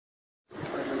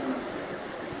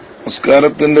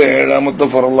നിസ്കാരത്തിന്റെ ഏഴാമത്തെ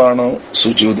ഫറളാണ്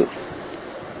സുജൂദ്.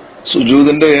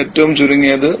 സുജൂദിന്റെ ഏറ്റവും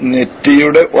ചുരുങ്ങിയത്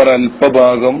നെറ്റിയുടെ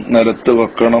ഒരൽപഭാഗം നിലത്ത്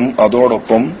വെക്കണം.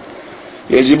 അതോടൊപ്പം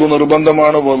യജിബു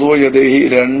നിർബന്ധമാണ് വദു യദൈഹി,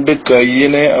 രണ്ട്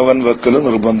കൈയിനെ അവൻ വെക്കൽ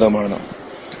നിർബന്ധമാണ്.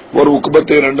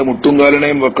 റുക്ബത്തെ രണ്ട്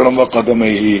മുട്ടുംകാലിനെയും വെക്കണം.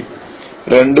 ഖദമൈഹി,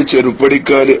 രണ്ട്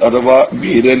ചെരുപ്പടിക്കാല് അഥവാ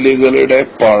വിരലുകളുടെ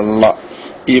പള്ള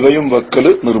ഇവയും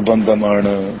വെക്കല്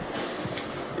നിർബന്ധമാണ്.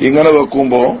 ഇങ്ങനെ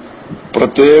വെക്കുമ്പോ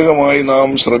പ്രത്യേകമായി നാം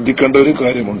ശ്രദ്ധിക്കേണ്ട ഒരു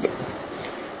കാര്യമുണ്ട്.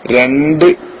 രണ്ട്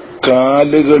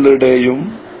കാലുകളുടെയും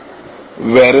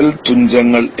വിരൽ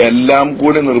തുഞ്ചങ്ങൾ എല്ലാം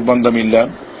കൂടി നിർബന്ധമില്ല.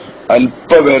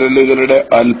 അല്പവിരലുകളുടെ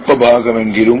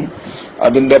അല്പഭാഗമെങ്കിലും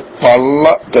അതിന്റെ പള്ള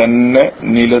തന്നെ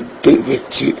നിലത്ത്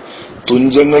വെച്ച്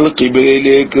തുഞ്ചങ്ങൾ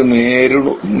ഖിബലയിലേക്ക്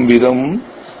നേരിടും വിധം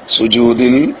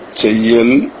സുജൂദിൽ ചെയ്യൽ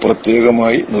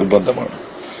പ്രത്യേകമായി നിർബന്ധമാണ്.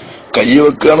 കൈ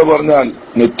വെക്കുക എന്ന് പറഞ്ഞാൽ,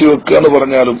 നെറ്റി വെക്കുക എന്ന്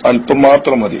പറഞ്ഞാലും അല്പം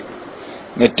മാത്രം മതി.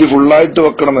 നെറ്റി ഫുള്ളായിട്ട്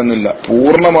വെക്കണമെന്നില്ല.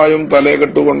 പൂർണ്ണമായും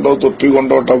തലയെക്കെട്ടുകൊണ്ടോ തൊപ്പി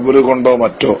കൊണ്ടോ ടവല് കൊണ്ടോ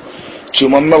മറ്റോ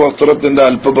ചുമന്ന വസ്ത്രത്തിന്റെ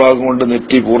അല്പഭാഗം കൊണ്ട്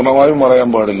നെറ്റി പൂർണ്ണമായും മറയാൻ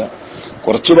പാടില്ല.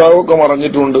 കുറച്ചു ഭാഗമൊക്കെ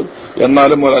മറഞ്ഞിട്ടുണ്ട്,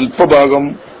 എന്നാലും ഒരു അല്പഭാഗം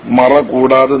മറ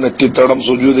കൂടാതെ നെറ്റിത്തടം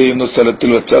സുജൂദ് ചെയ്യുന്ന സ്ഥലത്തിൽ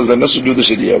വെച്ചാൽ തന്നെ സുജൂദ്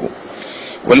ശരിയാകും.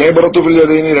 വലൈബറത്തുൽ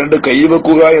യദൈനി, രണ്ട് കൈ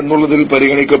വെക്കുക എന്നുള്ളതിൽ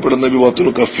പരിഗണിക്കപ്പെടുന്ന ബിവത്തുൽ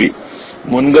കഫി,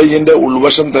 മുൻകൈയിന്റെ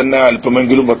ഉൾവശം തന്നെ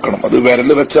അല്പമെങ്കിലും വെക്കണം. അത്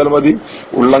വിരല് വെച്ചാൽ മതി,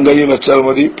 ഉള്ളം കൈ വെച്ചാൽ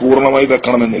മതി, പൂർണ്ണമായി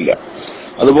വെക്കണമെന്നില്ല.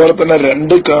 അതുപോലെ തന്നെ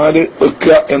രണ്ട് കാല്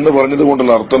വെക്കുക എന്ന്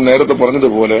പറഞ്ഞതുകൊണ്ടുള്ള അർത്ഥം നേരത്തെ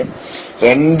പറഞ്ഞതുപോലെ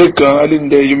രണ്ട്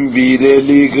കാലിന്റെയും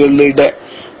വിരലുകളുടെ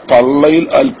പള്ളയിൽ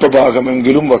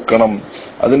അല്പഭാഗമെങ്കിലും വെക്കണം.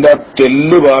 അതിന്റെ ആ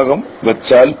തെല്ല് ഭാഗം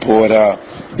വെച്ചാൽ പോരാ.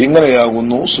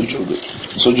 ഇങ്ങനെയാകുന്നു സുജൂദ്.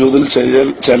 സുജൂദിൽ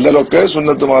ചെല്ലലൊക്കെ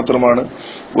സുന്നത്ത് മാത്രമാണ്.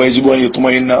 വൈജിബു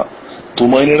യുത്മഇന്ന,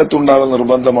 തുമൈനത്തുണ്ടാവൽ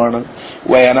നിർബന്ധമാണ്.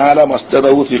 വയനാല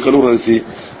മസ്തദഉ സിഖലു റസി,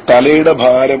 തലയുടെ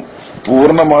ഭാരം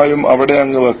പൂർണ്ണമായും അവിടെ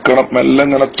അങ്ങ് വെക്കണം.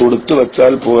 മെല്ലങ്ങനെ തൊടുത്ത്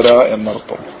വെച്ചാൽ പോരാ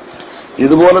എന്നർത്ഥം.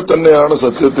 ഇതുപോലെ തന്നെയാണ്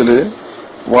സത്യത്തില്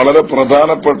വളരെ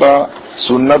പ്രധാനപ്പെട്ട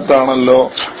സുന്നത്താണല്ലോ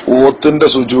ഓത്തിന്റെ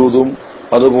സുജൂദും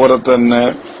അതുപോലെ തന്നെ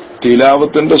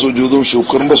തിലാവത്തിന്റെ സുജൂദും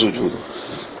ശുക്റിന്റെ സുജൂദും.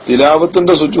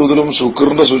 തിലാവത്തിന്റെ സുജൂദിലും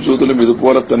ശുക്റിന്റെ സുജൂദിലും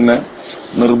ഇതുപോലെ തന്നെ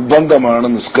നിർബന്ധമാണ്.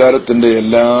 നിസ്കാരത്തിന്റെ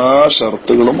എല്ലാ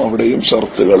ഷർത്തുകളും അവിടെയും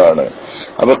ഷർത്തുകളാണ്.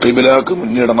 അപ്പൊ ഖിബിലക്ക്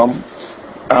മുന്നിടണം,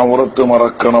 ഔറത്ത്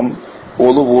മറക്കണം,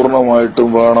 ഒളു പൂർണ്ണമായിട്ടും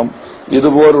വേണം.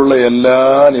 ഇതുപോലുള്ള എല്ലാ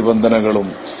നിബന്ധനകളും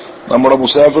നമ്മുടെ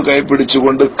മുസാഫ് കൈ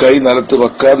പിടിച്ചുകൊണ്ട് കൈ നിലത്ത്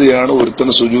വെക്കാതെയാണ്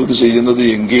ഒരുത്തന് സുജൂദ് ചെയ്യുന്നത്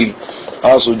എങ്കിൽ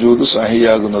ആ സുജൂദ്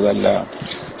സഹിയാകുന്നതല്ല.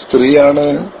 സ്ത്രീയാണ്,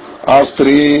 ആ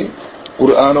സ്ത്രീ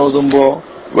ഖുർആൻ ഓതുമ്പോ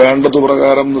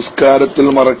വേണ്ടതുപ്രകാരം നിസ്കാരത്തിൽ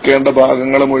മറക്കേണ്ട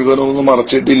ഭാഗങ്ങൾ മുഴുവനൊന്നും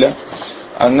മറച്ചിട്ടില്ല.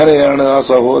 അങ്ങനെയാണ് ആ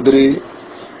സഹോദരി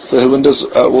സഹുവിന്റെ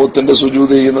ഓത്തിന്റെ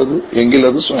സുജൂദ് ചെയ്യുന്നത് എങ്കിൽ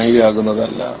അത്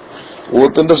സഹിയാകുന്നതല്ല.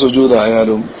 ഓത്തിന്റെ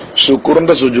സുജൂദായാലും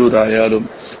ശുക്റിന്റെ സുജൂദായാലും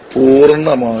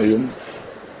പൂർണ്ണമായും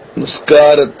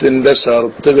നിസ്കാരത്തിന്റെ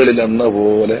ഷർത്തുകളിലെന്ന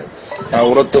പോലെ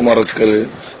ഔറത്ത് മറക്കല്,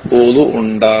 ഒളു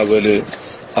ഉണ്ടാവല്,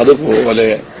 അതുപോലെ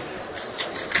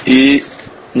ഈ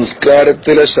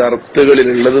നിസ്കാരത്തിലെ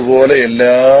ഷർത്തുകളിലുള്ളതുപോലെ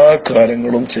എല്ലാ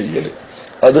കാര്യങ്ങളും ചെയ്യല്,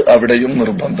 അത് അവിടെയും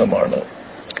നിർബന്ധമാണ്.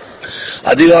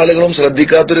 അധികാലുകളും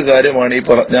ശ്രദ്ധിക്കാത്തൊരു കാര്യമാണ് ഈ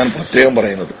ഞാൻ പ്രത്യേകം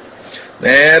പറയുന്നത്.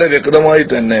 നേരെ വ്യക്തമായി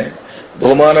തന്നെ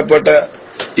ബഹുമാനപ്പെട്ട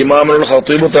ഇമാമുൽ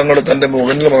ഖത്തീബ് തങ്ങൾ തന്റെ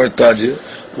മുഗ്നിൽ മുഹ്താജ്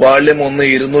വാള്യം 1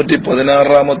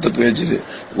 216 പേജിൽ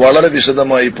വളരെ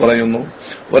വിശദമായി പറയുന്നു.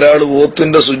 ഒരാൾ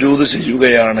ഓത്തിന്റെ സുജൂദ്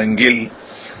ചെയ്യുകയാണെങ്കിൽ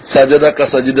സജദ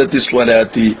കസജിദത്തി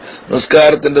സ്വലാത്തി,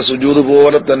 നിസ്കാരത്തിന്റെ സുജൂദ്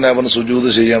പോലെ തന്നെ അവൻ സുജൂദ്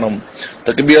ചെയ്യണം.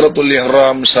 തക്ബീറത്തുൽ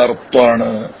ഇഹ്റാം ഷർത്താണ്,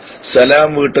 സലാം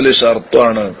വീട്ടല്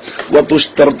ഷർത്താണ്.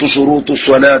 വതുഷ്തർതു ശുറൂതു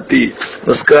സ്വലാത്തി,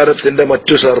 നിസ്കാരത്തിന്റെ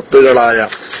മറ്റു ഷർത്തുകളായ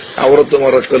ഔറത്ത്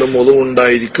മറക്കലും ഒളു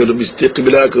ഉണ്ടായിരിക്കലും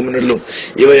ഇസ്തിഖ്ബാലും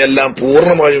ഇവയെല്ലാം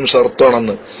പൂർണ്ണമായും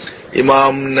ഷർത്താണെന്ന്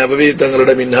ഇമാം നബവി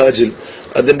തങ്ങളുടെ മിൻഹാജിൽ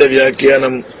അതിന്റെ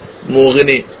വ്യാഖ്യാനം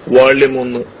മുഗ്നി വാള്യം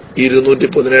 1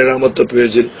 217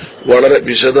 പേജിൽ വളരെ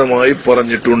വിശദമായി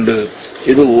പറഞ്ഞിട്ടുണ്ട്.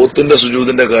 ഇത് ഓത്തിന്റെ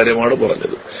സുജൂദിന്റെ കാര്യമാണ്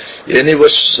പറഞ്ഞത്. ഇനി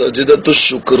സജിദത്തു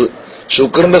ശുക്ർ,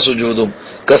 ശുക്റിന്റെ സുജൂദും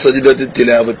കസജിദത്തി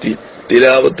തിലാവത്തി,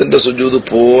 തിലാവത്തിന്റെ സുജൂദ്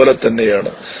പോലെ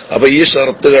തന്നെയാണ്. അപ്പൊ ഈ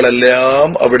ഷർത്തുകളെല്ലാം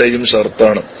അവിടെയും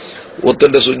ഷർത്താണ്.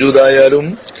 ഓത്തിന്റെ സുജൂദായാലും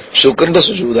ശുക്റിന്റെ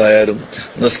സുജൂദായാലും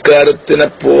നിസ്കാരത്തിനെ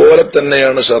പോലെ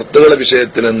തന്നെയാണ് ഷർത്തുകളുടെ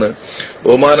വിഷയത്തിലെന്ന്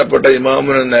ബഹുമാനപ്പെട്ട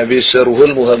ഇമാമുൻ നബി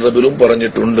ശർഹുൽ മുഹദ്ദബിലും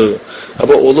പറഞ്ഞിട്ടുണ്ട്.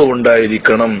 അപ്പൊ ഒളു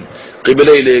ഉണ്ടായിരിക്കണം,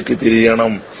 ഖിബലയിലേക്ക്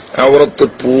തിരിയണം, ഔറത്ത്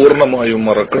പൂർണ്ണമായും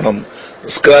മറക്കണം.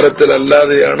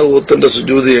 നിസ്കാരത്തിലല്ലാതെയാണ് ഓത്തിന്റെ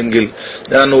സുജൂദ് എങ്കിൽ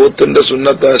ഞാൻ ഓത്തിന്റെ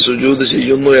സുന്നത്തായ സുജൂദ്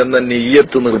ചെയ്യുന്നു എന്ന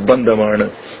നിയ്യത്ത് നിർബന്ധമാണ്.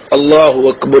 അല്ലാഹു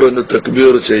അക്ബർ എന്ന്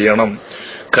തക്ബീർ ചെയ്യണം.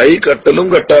 കൈ കെട്ടലും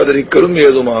കെട്ടാതിരിക്കലും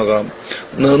ഏതുമാകാം,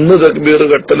 നിന്ന് തക്ബീർ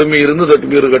കെട്ടലും ഇരുന്ന്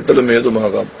തക്ബീർ കെട്ടലും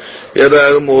ഏതുമാകാം.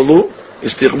 ഏതായാലും ഒളു,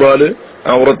 ഇസ്തിഖ്ബാല്,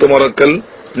 ഔറത്ത് മറക്കൽ,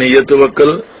 നിയ്യത്ത്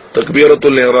വെക്കൽ,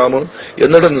 തക്ബീറത്തുൽ ഇഹ്റാം,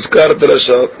 എന്നിട്ട് നിസ്കാരത്തിലെ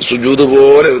സുജൂദ്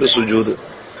പോലെ ഒരു സുജൂദ്.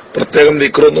 പ്രത്യേകം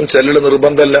ദിക്റൊന്നും ചെല്ലൽ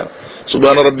നിർബന്ധമല്ല.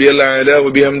 സുബ്ഹാന റബ്ബിയൽ അഅല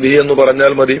വബിഹംദിഹി എന്ന്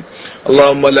പറഞ്ഞാൽ മതി.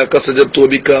 അല്ലാഹുമ്മ ലക സജദ്തു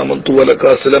വബിക ആമന്തു വലക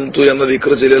അസ്ലംതു എന്ന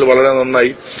ദിക്ർ ചെല്ലൽ വളരെ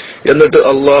നന്നായി. എന്നിട്ട്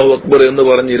അല്ലാഹു അക്ബർ എന്ന്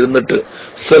പറഞ്ഞിരുന്നിട്ട്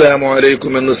അസ്സലാമു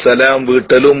അലൈക്കും എന്ന് സലാം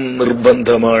വീട്ടലും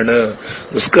നിർബന്ധമാണ്.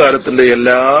 നിസ്കാരത്തിന്റെ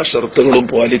എല്ലാ ഷർത്തുകളും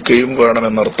പാലിക്കുകയും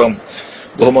വേണമെന്നർത്ഥം.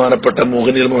 ബഹുമാനപ്പെട്ട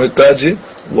മുഗ്നിൽ മുഹ്താജ്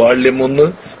വാള്യം 1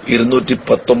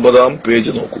 219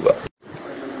 പേജ് നോക്കുക.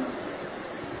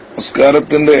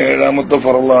 നിസ്കാരത്തിന്റെ 7ാമത്തെ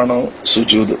ഫർളാണ്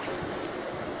സുജൂദ്.